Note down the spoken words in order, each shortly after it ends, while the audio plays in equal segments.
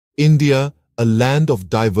India, a land of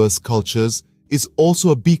diverse cultures, is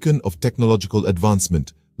also a beacon of technological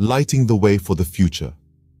advancement, lighting the way for the future.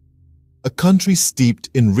 A country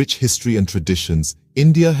steeped in rich history and traditions,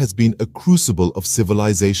 India has been a crucible of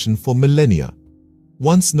civilization for millennia.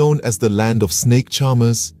 Once known as the land of snake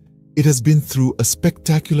charmers, it has been through a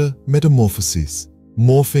spectacular metamorphosis,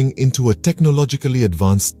 morphing into a technologically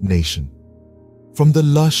advanced nation. From the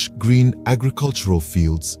lush green agricultural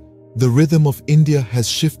fields, the rhythm of India has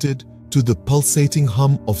shifted to the pulsating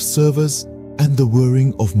hum of servers and the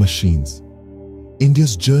whirring of machines.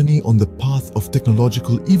 India's journey on the path of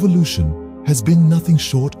technological evolution has been nothing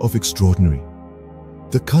short of extraordinary.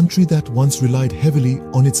 The country that once relied heavily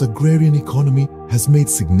on its agrarian economy has made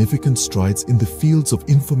significant strides in the fields of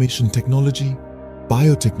information technology,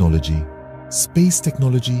 biotechnology, space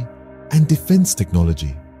technology, and defense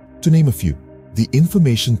technology, to name a few. The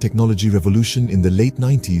information technology revolution in the late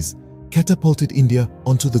 90s catapulted India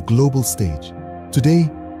onto the global stage. Today,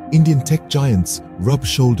 Indian tech giants rub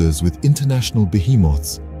shoulders with international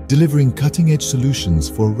behemoths, delivering cutting-edge solutions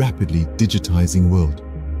for a rapidly digitizing world.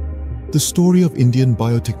 The story of Indian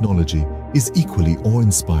biotechnology is equally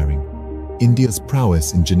awe-inspiring. India's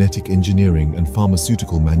prowess in genetic engineering and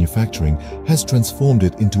pharmaceutical manufacturing has transformed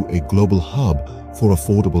it into a global hub for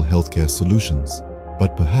affordable healthcare solutions.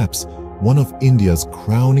 But perhaps one of India's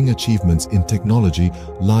crowning achievements in technology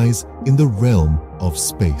lies in the realm of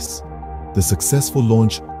space. The successful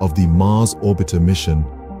launch of the Mars Orbiter mission,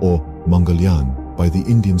 or Mangalyaan, by the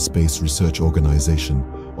Indian Space Research Organization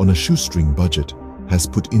on a shoestring budget has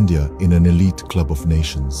put India in an elite club of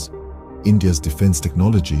nations. India's defense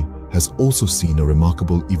technology has also seen a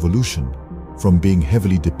remarkable evolution. From being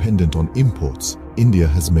heavily dependent on imports, India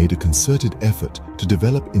has made a concerted effort to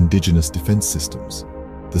develop indigenous defense systems.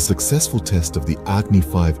 The successful test of the Agni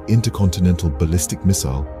 5 intercontinental ballistic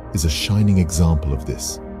missile is a shining example of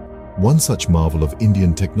this. One such marvel of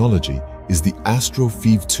Indian technology is the Astro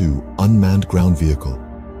UGV unmanned ground vehicle,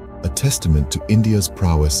 a testament to India's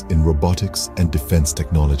prowess in robotics and defense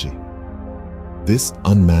technology. This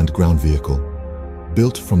unmanned ground vehicle,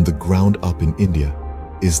 built from the ground up in India,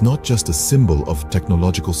 is not just a symbol of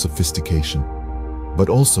technological sophistication, but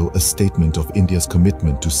also a statement of India's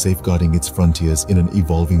commitment to safeguarding its frontiers in an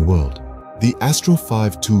evolving world. The Astro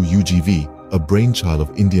UGV, a brainchild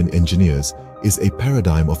of Indian engineers, is a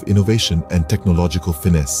paradigm of innovation and technological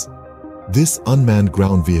finesse. This unmanned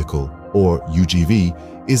ground vehicle, or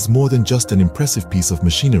UGV, is more than just an impressive piece of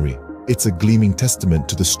machinery. It's a gleaming testament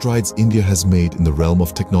to the strides India has made in the realm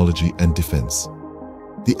of technology and defense.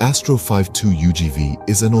 The Astro UGV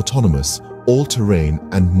is an autonomous, all-terrain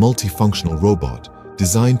and multifunctional robot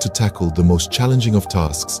designed to tackle the most challenging of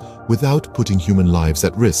tasks without putting human lives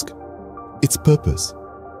at risk. Its purpose?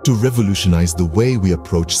 To revolutionize the way we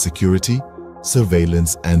approach security,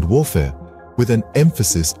 surveillance and warfare, with an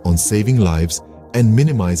emphasis on saving lives and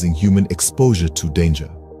minimizing human exposure to danger.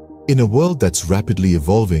 In a world that's rapidly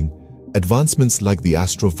evolving, advancements like the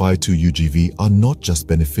Astro UGV are not just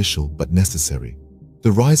beneficial but necessary.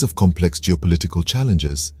 The rise of complex geopolitical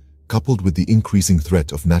challenges, coupled with the increasing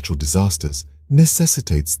threat of natural disasters,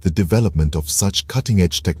 necessitates the development of such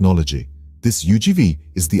cutting-edge technology. This UGV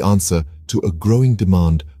is the answer to a growing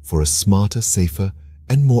demand for a smarter, safer,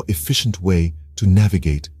 and more efficient way to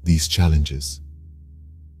navigate these challenges.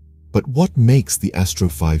 But what makes the Astro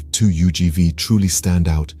UGV truly stand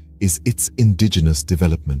out is its indigenous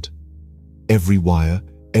development. Every wire,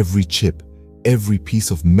 every chip, every piece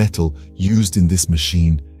of metal used in this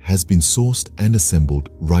machine has been sourced and assembled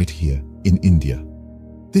right here in India.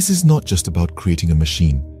 This is not just about creating a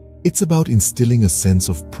machine. It's about instilling a sense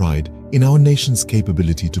of pride in our nation's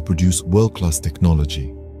capability to produce world-class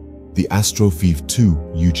technology. The Astro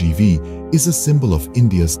UGV is a symbol of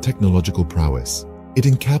India's technological prowess. It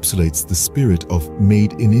encapsulates the spirit of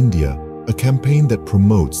Made in India, a campaign that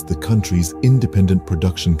promotes the country's independent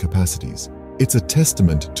production capacities. It's a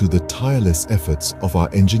testament to the tireless efforts of our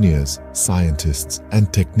engineers, scientists,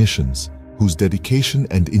 and technicians, whose dedication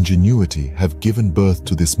and ingenuity have given birth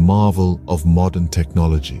to this marvel of modern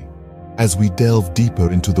technology. As we delve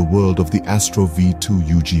deeper into the world of the Astro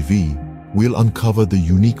UGV, we'll uncover the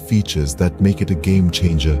unique features that make it a game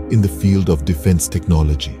changer in the field of defense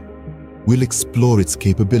technology. We'll explore its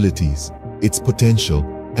capabilities, its potential,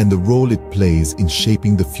 and the role it plays in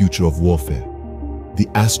shaping the future of warfare. The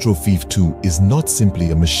Astro UGV is not simply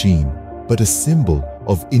a machine, but a symbol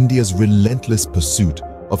of India's relentless pursuit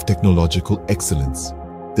of technological excellence.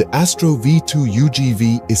 The Astro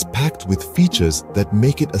UGV is packed with features that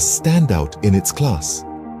make it a standout in its class.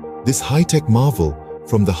 This high-tech marvel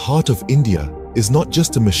from the heart of India is not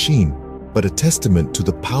just a machine, but a testament to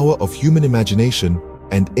the power of human imagination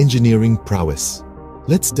and engineering prowess.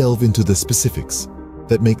 Let's delve into the specifics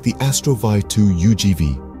that make the Astro UGV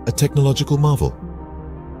UGV a technological marvel.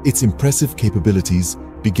 Its impressive capabilities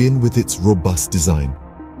begin with its robust design,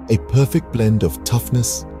 a perfect blend of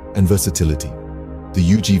toughness and versatility. The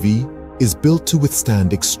UGV is built to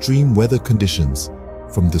withstand extreme weather conditions,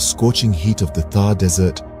 from the scorching heat of the Thar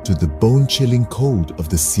Desert to the bone-chilling cold of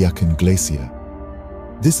the Siachen Glacier.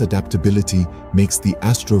 This adaptability makes the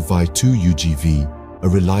Astro UGV UGV a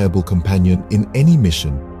reliable companion in any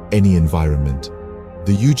mission, any environment.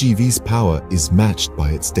 The UGV's power is matched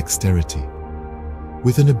by its dexterity.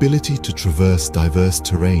 With an ability to traverse diverse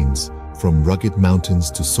terrains, from rugged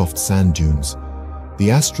mountains to soft sand dunes, the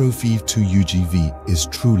Astro UGV is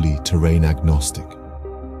truly terrain agnostic.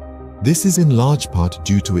 This is in large part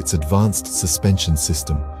due to its advanced suspension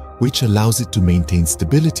system, which allows it to maintain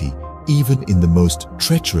stability even in the most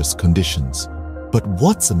treacherous conditions. But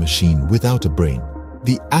what's a machine without a brain?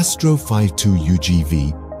 The Astro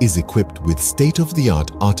UGV is equipped with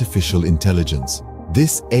state-of-the-art artificial intelligence.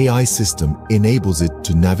 This AI system enables it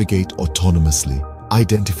to navigate autonomously,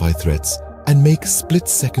 identify threats, and make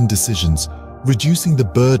split-second decisions, reducing the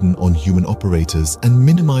burden on human operators and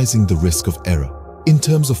minimizing the risk of error. In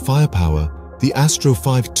terms of firepower, the Astro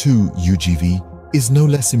UGV is no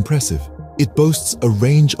less impressive. It boasts a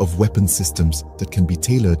range of weapon systems that can be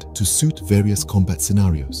tailored to suit various combat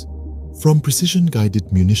scenarios. From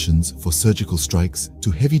precision-guided munitions for surgical strikes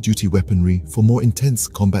to heavy-duty weaponry for more intense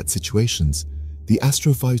combat situations, the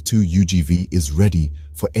Astro UGV is ready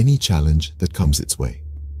for any challenge that comes its way.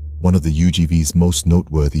 One of the UGV's most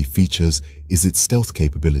noteworthy features is its stealth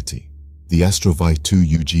capability. The Astro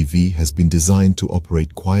UGV has been designed to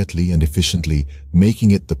operate quietly and efficiently,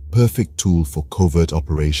 making it the perfect tool for covert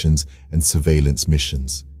operations and surveillance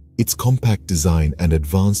missions. Its compact design and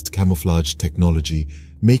advanced camouflage technology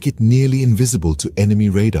make it nearly invisible to enemy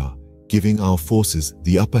radar, giving our forces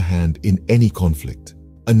the upper hand in any conflict.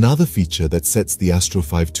 Another feature that sets the Astro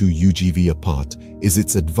UGV apart is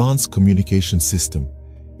its advanced communication system.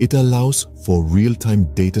 It allows for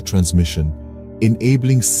real-time data transmission,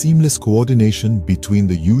 enabling seamless coordination between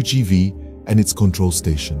the UGV and its control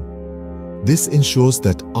station. This ensures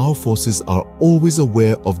that our forces are always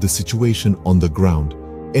aware of the situation on the ground,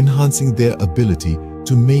 enhancing their ability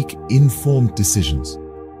to make informed decisions.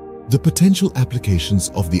 The potential applications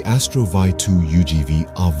of the Astro UGV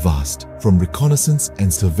are vast. From reconnaissance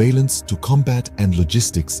and surveillance to combat and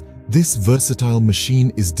logistics, this versatile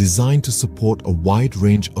machine is designed to support a wide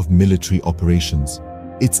range of military operations.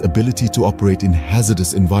 Its ability to operate in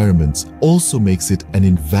hazardous environments also makes it an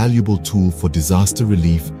invaluable tool for disaster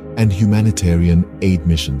relief and humanitarian aid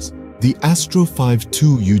missions. The Astro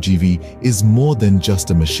UGV is more than just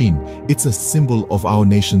a machine. It's a symbol of our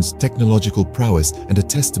nation's technological prowess and a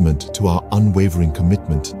testament to our unwavering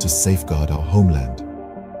commitment to safeguard our homeland.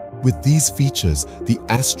 With these features, the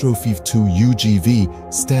Astro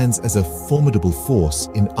UGV stands as a formidable force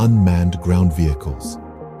in unmanned ground vehicles.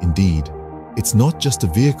 Indeed, it's not just a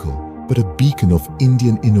vehicle, but a beacon of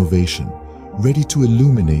Indian innovation, ready to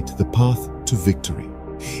illuminate the path to victory.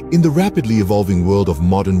 In the rapidly evolving world of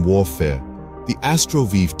modern warfare, the Astro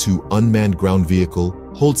UGV unmanned ground vehicle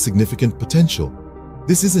holds significant potential.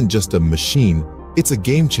 This isn't just a machine, it's a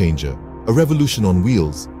game changer, a revolution on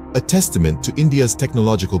wheels, a testament to India's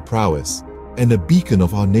technological prowess, and a beacon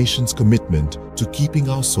of our nation's commitment to keeping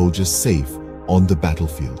our soldiers safe on the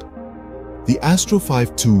battlefield. The Astro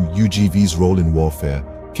UGV's role in warfare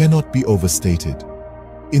cannot be overstated.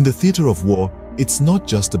 In the theater of war, it's not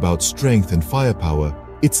just about strength and firepower,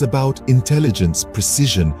 it's about intelligence,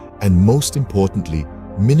 precision, and most importantly,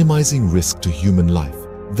 minimizing risk to human life.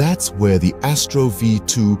 That's where the Astro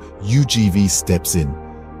UGV steps in.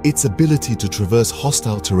 Its ability to traverse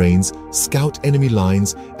hostile terrains, scout enemy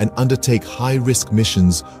lines, and undertake high-risk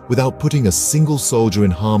missions without putting a single soldier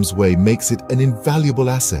in harm's way makes it an invaluable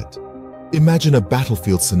asset. Imagine a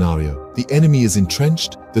battlefield scenario. The enemy is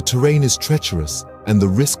entrenched, the terrain is treacherous, and the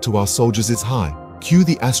risk to our soldiers is high. Cue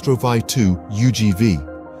the Astro UGV.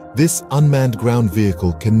 This unmanned ground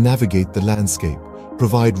vehicle can navigate the landscape,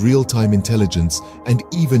 provide real-time intelligence, and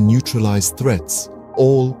even neutralize threats,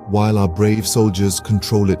 all while our brave soldiers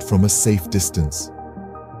control it from a safe distance.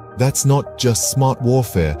 That's not just smart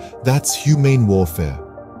warfare, that's humane warfare.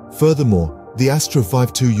 Furthermore, the Astro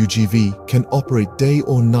UGV can operate day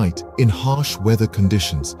or night in harsh weather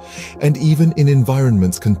conditions, and even in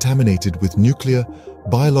environments contaminated with nuclear,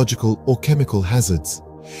 biological, or chemical hazards.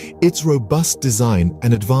 Its robust design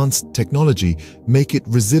and advanced technology make it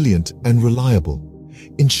resilient and reliable,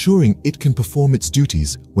 ensuring it can perform its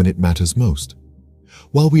duties when it matters most.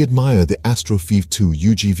 While we admire the Astro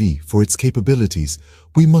UGV for its capabilities,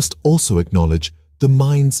 we must also acknowledge the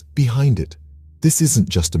minds behind it. This isn't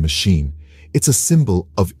just a machine. It's a symbol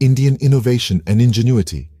of Indian innovation and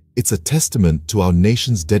ingenuity. It's a testament to our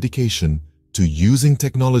nation's dedication to using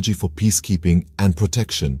technology for peacekeeping and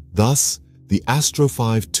protection. Thus, the Astro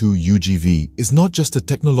UGV is not just a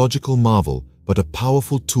technological marvel, but a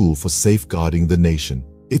powerful tool for safeguarding the nation.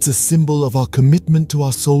 It's a symbol of our commitment to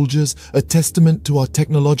our soldiers, a testament to our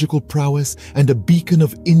technological prowess, and a beacon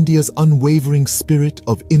of India's unwavering spirit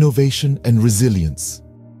of innovation and resilience.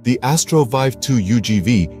 The Astro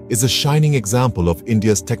UGV is a shining example of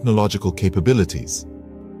India's technological capabilities.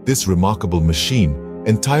 This remarkable machine,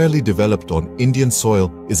 entirely developed on Indian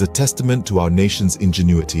soil, is a testament to our nation's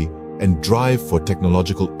ingenuity and drive for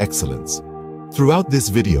technological excellence. Throughout this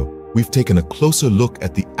video, we've taken a closer look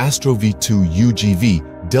at the Astro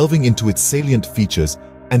UGV, delving into its salient features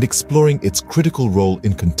and exploring its critical role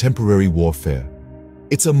in contemporary warfare.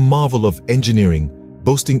 It's a marvel of engineering,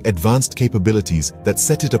 boasting advanced capabilities that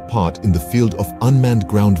set it apart in the field of unmanned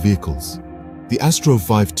ground vehicles. The Astro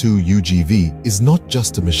UGV is not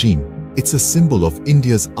just a machine, it's a symbol of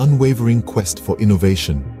India's unwavering quest for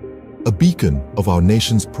innovation, a beacon of our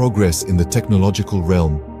nation's progress in the technological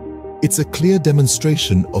realm. It's a clear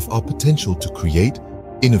demonstration of our potential to create,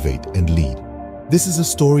 innovate, and lead. This is a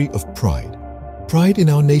story of pride. Pride in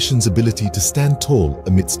our nation's ability to stand tall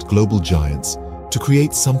amidst global giants, to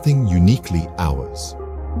create something uniquely ours.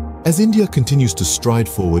 As India continues to stride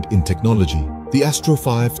forward in technology, the Astro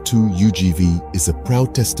UGV is a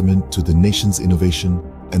proud testament to the nation's innovation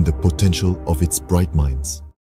and the potential of its bright minds.